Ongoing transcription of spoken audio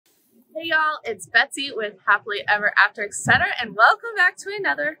Hey y'all, it's Betsy with Happily Ever After, etc. and welcome back to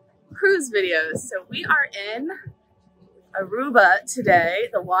another cruise video. So we are in Aruba today.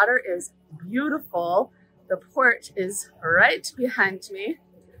 The water is beautiful. The port is right behind me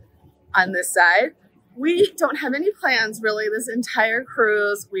on this side. We don't have any plans really this entire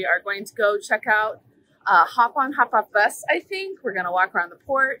cruise. We are going to go check out a hop-on, hop-off bus, I think. We're gonna walk around the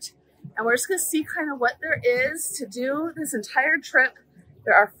port and we're just gonna see kind of what there is to do this entire trip.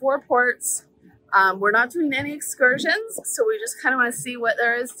 There are 4 ports. We're not doing any excursions, so we just kind of want to see what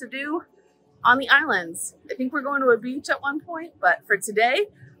there is to do on the islands. I think we're going to a beach at one point, but for today,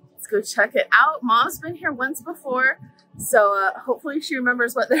 let's go check it out. Mom's been here once before, so hopefully she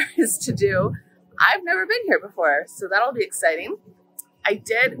remembers what there is to do. I've never been here before, so that'll be exciting. I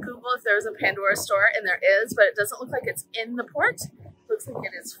did Google if there was a Pandora store, and there is, but it doesn't look like it's in the port. It looks like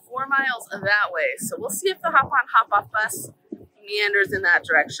it is 4 miles that way, so we'll see if the hop-on, hop-off bus meanders in that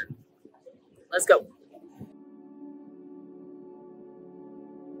direction. Let's go.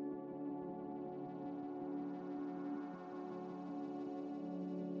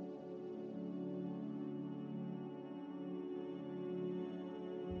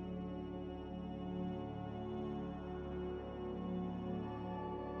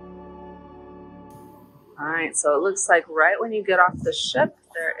 All right, so it looks like right when you get off the ship,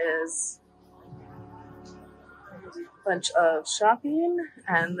 there is bunch of shopping,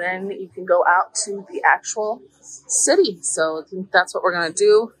 and then you can go out to the actual city. So I think that's what we're gonna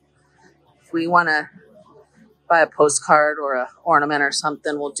do. If we want to buy a postcard or a ornament or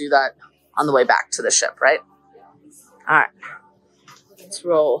something, we'll do that on the way back to the ship, right? All right, let's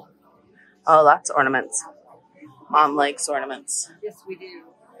roll. Oh, lots of ornaments. Mom likes ornaments. Yes, we do.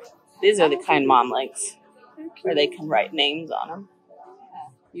 These are the kind Mom likes, where they can write names on them.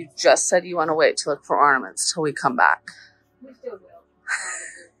 You just said you want to wait to look for ornaments till we come back. We still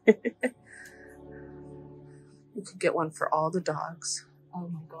will. You could get one for all the dogs. Oh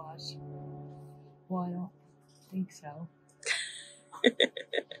my gosh. Well, I don't think so.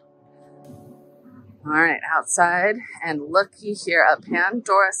 All right, outside, and looky here, a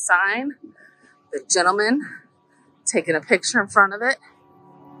Pandora sign. The gentleman taking a picture in front of it.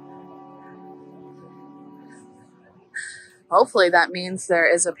 Hopefully that means there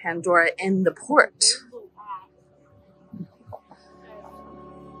is a Pandora in the port.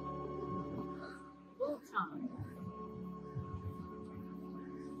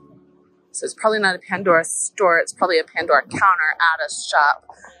 So it's probably not a Pandora store, it's probably a Pandora counter at a shop,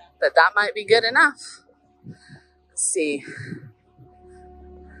 but that might be good enough. Let's see.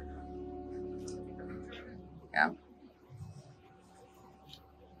 Yeah.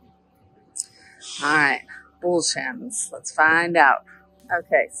 All right. Bullshans. Let's find out.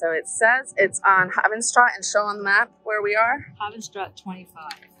 Okay, so it says it's on Havenstraat and show on the map where we are. Havenstraat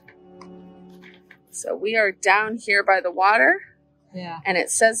 25. So we are down here by the water. Yeah. And it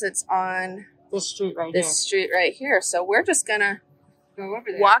says it's on this street right here. This street right here. So we're just gonna go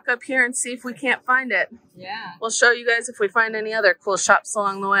over there. Walk up here and see if we can't find it. Yeah. We'll show you guys if we find any other cool shops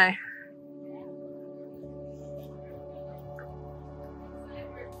along the way.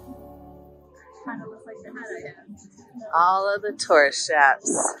 All of the tourist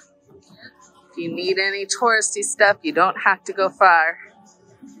shops. If you need any touristy stuff, you don't have to go far.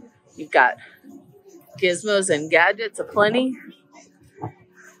 You've got gizmos and gadgets aplenty.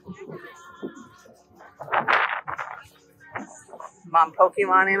 Mom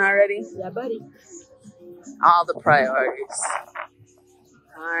Pokemoning already? Yeah, buddy. All the priorities.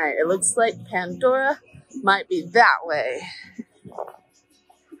 All right, it looks like Pandora might be that way.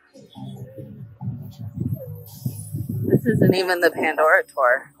 This isn't even the Pandora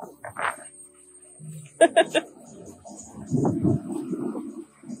tour.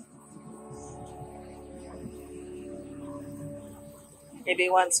 Maybe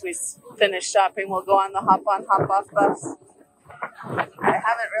once we finish shopping, we'll go on the hop-on, hop-off bus. I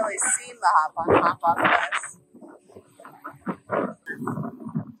haven't really seen the hop-on, hop-off bus.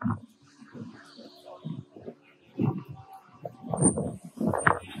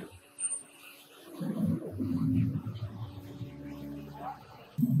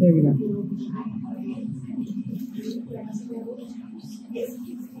 There we go.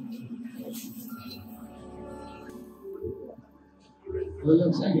 Well, it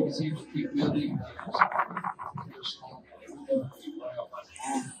looks like you can see the big building.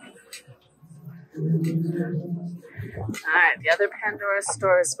 Alright, the other Pandora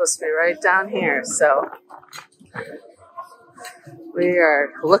store is supposed to be right down here, so we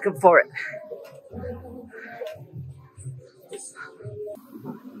are looking for it.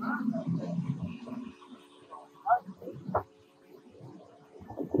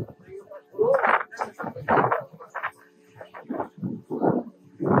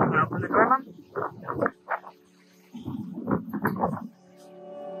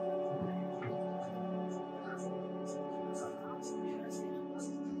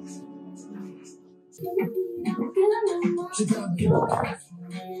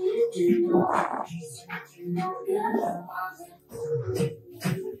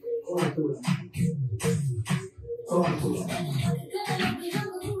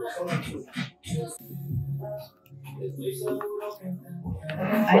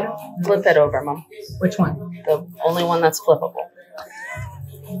 Flip it over, Mom. Which one? The only one that's flippable.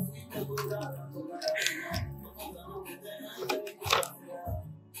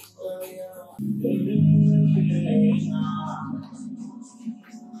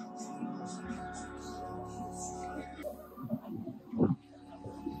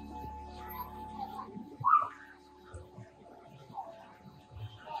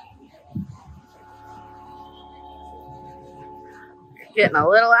 Getting a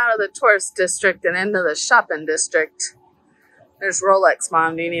little out of the tourist district and into the shopping district. There's Rolex,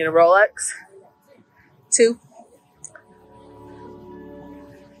 Mom. Do you need a Rolex? 2.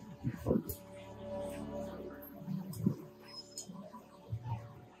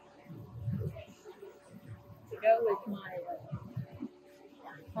 To go with my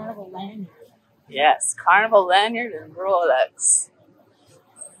Carnival lanyard. Yes, Carnival lanyard and Rolex.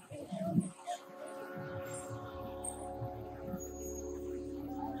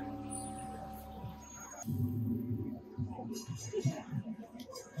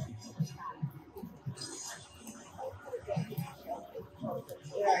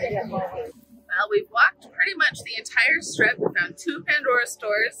 Well, we've walked pretty much the entire strip. We found 2 Pandora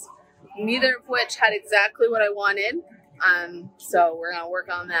stores, neither of which had exactly what I wanted. So we're gonna work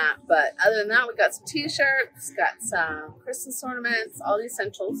on that. But other than that, we got some t-shirts, got some Christmas ornaments, all the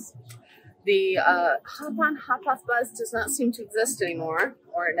essentials. The hop-on, hop-off bus does not seem to exist anymore,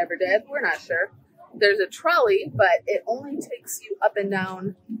 or it never did. We're not sure. There's a trolley, but it only takes you up and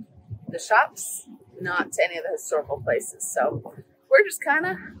down the shops, not to any of the historical places. So we're just kind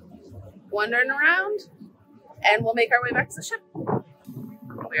of wandering around, and we'll make our way back to the ship.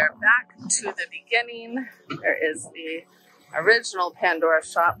 We are back to the beginning. There is the original Pandora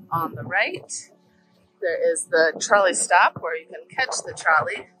shop on the right. There is the trolley stop where you can catch the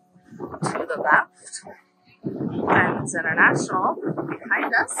trolley to the left. And it's International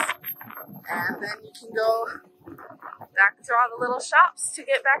behind us. And then you can go back through all the little shops to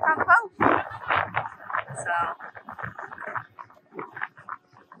get back on the boat. So,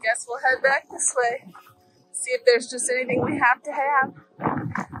 guess we'll head back this way. See if there's just anything we have to have.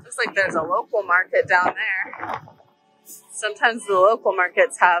 Looks like there's a local market down there. Sometimes the local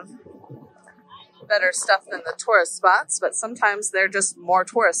markets have better stuff than the tourist spots, but sometimes they're just more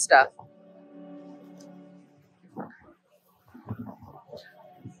tourist stuff.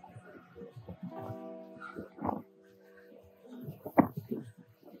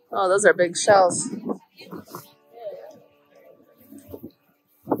 Oh, those are big shells.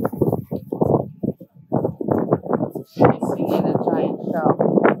 You need a giant shell.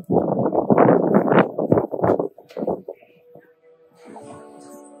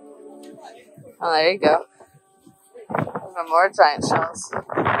 Oh, there you go. Even more giant shells.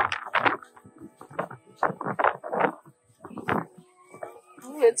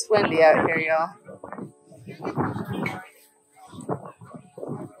 Oh, it's windy out here, y'all.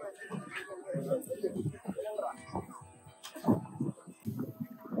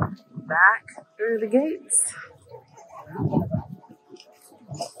 Back through the gates.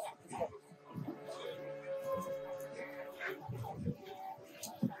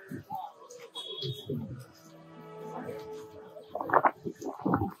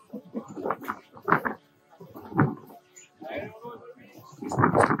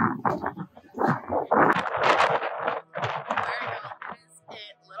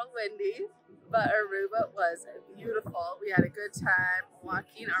 Windy, but Aruba was beautiful. We had a good time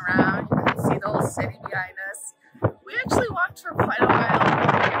walking around. You can see the whole city behind us. We actually walked for quite a while.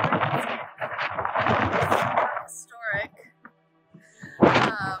 Historic.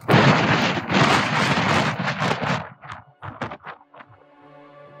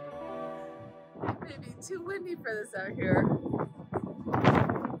 Maybe too windy for this out here.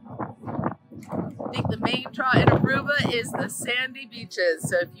 I think the main draw in Aruba is the sandy beaches.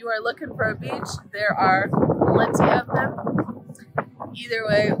 So if you are looking for a beach, there are plenty of them. Either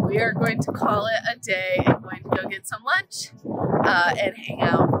way, we are going to call it a day and going to go get some lunch and hang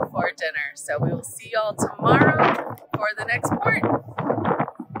out before dinner. So we will see y'all tomorrow for the next port. You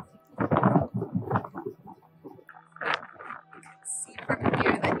can see from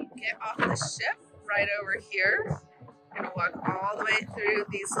here that you get off the ship right over here. You're gonna walk all the way through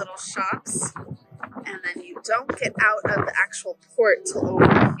these little shops. And then you don't get out of the actual port till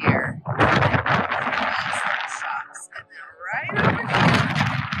over here. These little shops. And then right over here,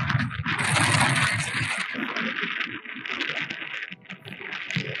 there's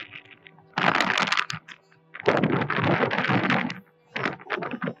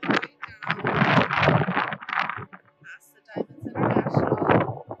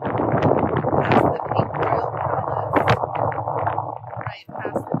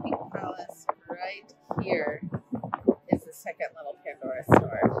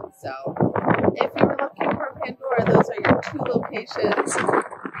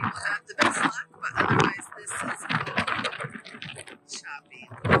will have the best luck, but otherwise this is shopping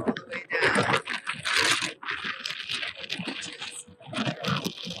all the way down. Beaches.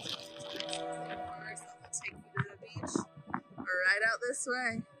 Cars that will take you to the beach or right out this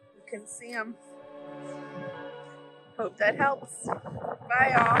way. You can see them. Hope that helps.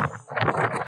 Bye, y'all.